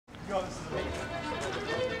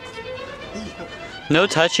No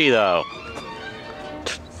touchy though.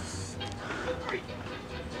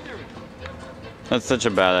 That's such a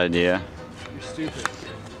bad idea. You're stupid.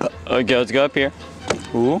 Okay, let's go up here.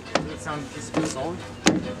 Ooh. Does it sound solid?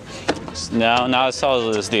 No, not as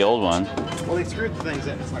solid as the old one. Well, they screwed the things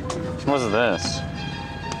in. It's like What's this?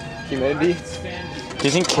 humidity. Do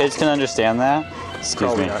you think kids can understand that?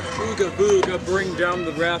 Excuse me. Booga booga, bring down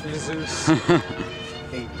the wrath of Zeus.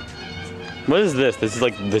 What is this? This is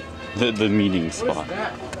like the meeting spot. What is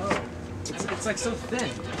that? Oh, it's like so thin.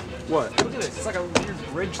 What? Look at this. It's like a weird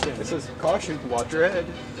bridge thing. It says caution, watch your head.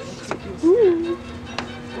 Ooh.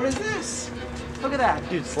 What is this? Look at that.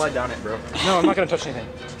 Dude, slide down it, bro. No, I'm not gonna touch anything.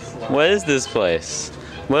 What is this place?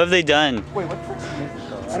 What have they done? Wait, what the frick is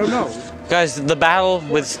this? I don't know. Guys, the battle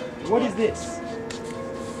with What is this?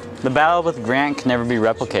 Grant can never be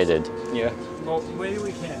replicated. Yeah. Well, maybe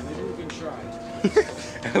we can. Maybe we can try.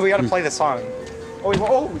 We gotta play the song. Oh, wait,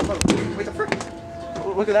 wait, the frick?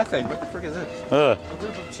 Look at that thing. What the frick is this? Ugh. A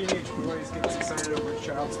group of teenage boys gets excited over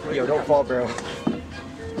child's play. Yo, don't fall, bro.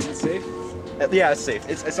 Is it safe? Yeah, it's safe.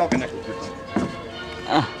 It's all connected.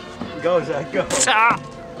 Go, Zach, go. Ah!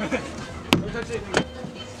 Don't touch anything.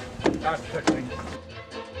 Not touching.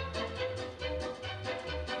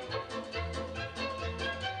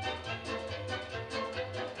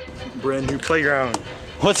 Brand new playground.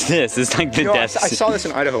 What's this? It's like the Yo, death. I saw this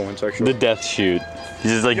in Idaho once, actually. The death chute. You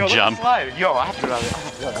just like jump. Slide. Yo, I have to get out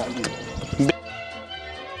of it.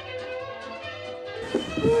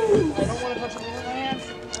 I don't want to touch anything with my hands.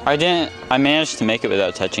 I managed to make it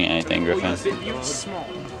without touching anything, Griffin. You were small.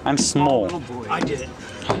 I'm small. Little boy. I did it.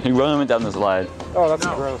 You went down the slide. Oh, that's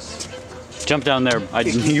gross. Jump down there.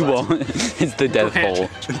 You won't. It's the death hole.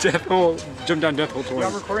 Death hole. Jump down death hole twice.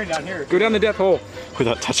 I'm recording down here. Go down the death hole.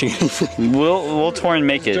 Without touching anything. We'll Torn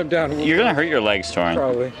make it. Jump down. You're gonna hurt your legs, Torn.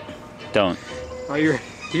 Probably. Don't. Oh,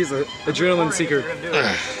 he's an adrenaline seeker.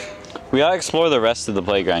 We gotta explore the rest of the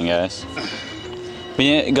playground, guys. We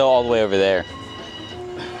need to go all the way over there.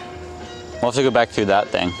 We'll have to go back through that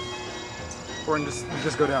thing. Torn, just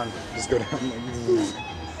go down. Just go down.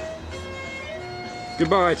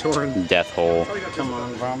 Goodbye, Torn. Death hole. Come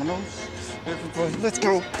on, Vominos. Let's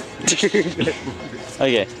go.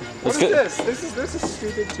 Okay. What is this? This is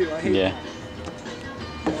stupid too. I hate it.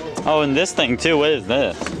 Oh, and this thing too. What is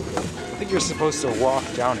this? I think you're supposed to walk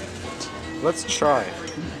down it. Let's try.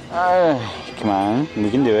 Come on. We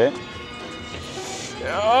can do it.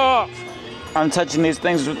 Oh, I'm touching these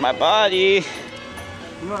things with my body.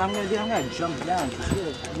 You know what I'm gonna do? I'm gonna jump down because you're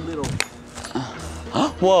a little.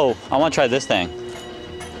 Whoa! I want to try this thing.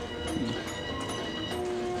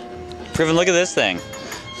 Griffin, look at this thing.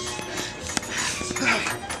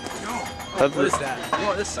 What is that?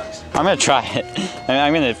 Oh, this sucks. I'm gonna try it.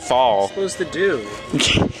 I'm gonna fall. What are you supposed to do?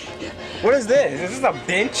 What is this? Is this a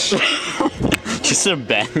bench? Just a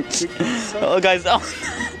bench. Oh, guys. Oh.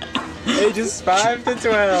 Ages 5 to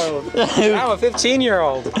 12. I'm a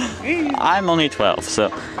 15-year-old. I'm only 12,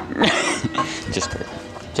 so. Just kidding.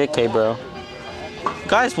 JK, bro.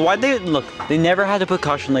 Guys, why'd they look? They never had to put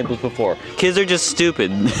caution labels before. Kids are just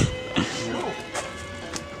stupid.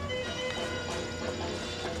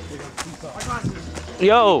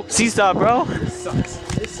 Yo, seesaw, bro. This sucks.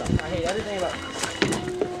 This sucks. I hate everything about it.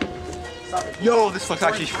 Stop it. Yo, this looks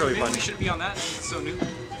actually really Maybe fun. we should be on that. It's so new.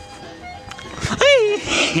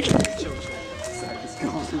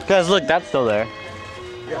 Guys, look, that's still there.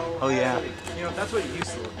 Oh, yeah. You know, that's what it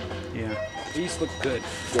used to look like. Yeah. It used to look good.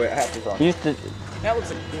 Wait, I have this on. Used to. That looks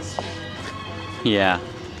like this. Yeah.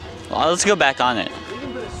 Well, let's go back on it.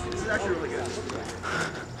 This is actually really good.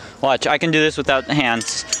 Watch, I can do this without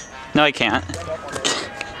hands. No, I can't.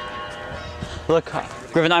 Look,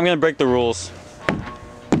 Griffin, I'm gonna break the rules.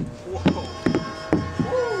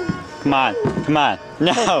 Come on, come on.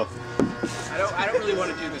 No! I don't really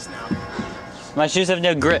want to do this now. My shoes have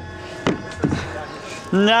no grip.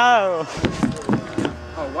 No!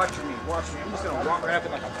 Oh, watch me, watch me. I'm just gonna walk right up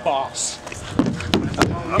it like a boss.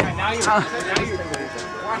 Oh, yeah, now you're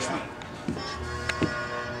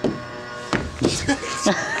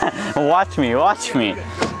watch me. Watch me.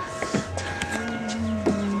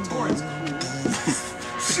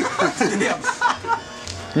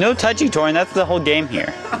 No touchy, Torin, that's the whole game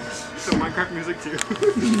here. So Minecraft music too.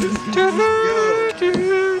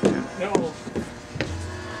 No.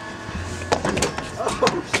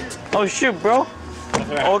 Oh shoot, bro.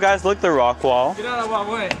 Oh guys, look, the rock wall. Get out of my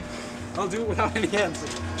way. I'll do it without any hands.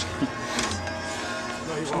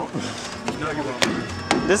 No, you won't. No, you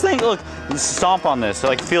won't. This thing, look, stomp on this,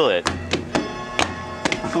 like feel it.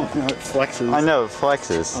 Oh no, it flexes. I know, it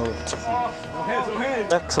flexes. Oh. No hands, no hands.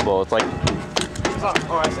 Flexible, it's like, hands off.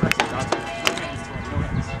 Oh, I said gotcha. No hands, no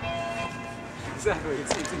hands. Exactly.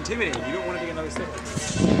 It's intimidating. You don't want to be another stick.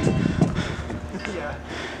 Yeah.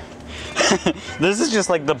 This is just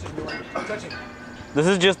like the. Touching. This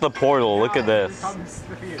is just the portal. Look at this.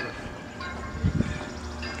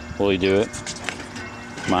 Will he do it?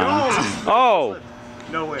 Come on. Oh!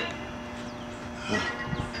 No way.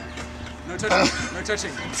 No touching. No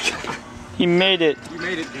touching. He made it. You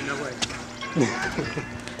made it. Dude, no way.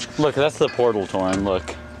 Look, that's the portal, Torin.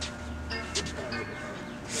 Look.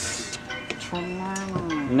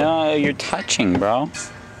 No, you're touching, bro. Oh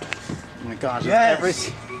my gosh.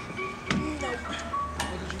 Yes.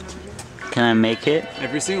 Can I make it?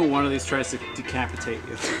 Every single one of these tries to decapitate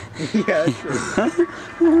you. Yeah, true.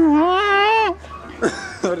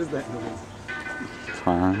 What is that noise?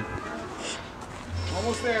 Fine.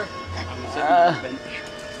 Almost there.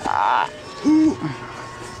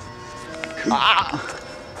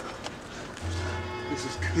 This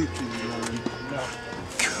is kooky, man. No.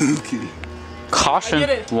 Kooky. Caution! I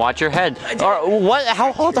did it. Watch your head. Or what?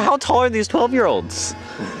 How tall are these 12-year-olds?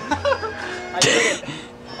 I did it.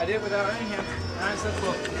 I did it without any hands. And I said,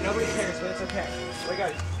 look, nobody cares, but it's okay. Wait,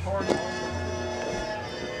 guys.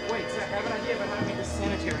 Wait, Zach, I have an idea about how to make this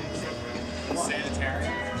sanitary. Sanitary?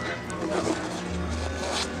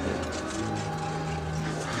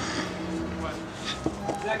 What?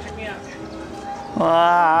 Zach, check me out.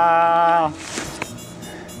 Ah.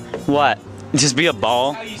 What? Just be a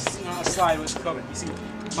ball? How you slide with COVID. You see,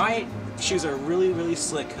 my shoes are really, really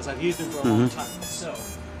slick because I've used them for a long time. So,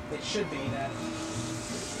 it should be that.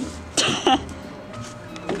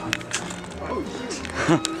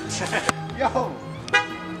 Yo!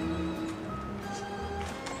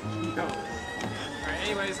 Alright,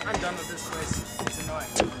 anyways, I'm done with this place. It's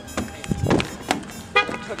annoying. Hey.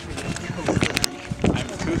 Touch me. I'm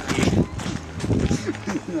kooky.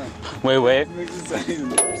 Wait. It makes it sound even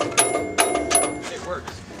worse. It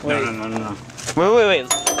works. No. Wait.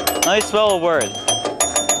 Let me spell a word.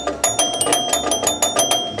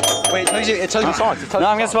 Wait, it tells you songs. No,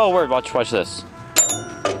 I'm gonna spell a word. Watch this.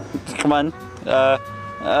 Come on.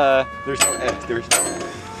 There's no F. There's no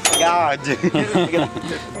God. You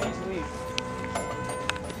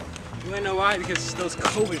wanna know why? Because those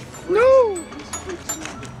COVID. No!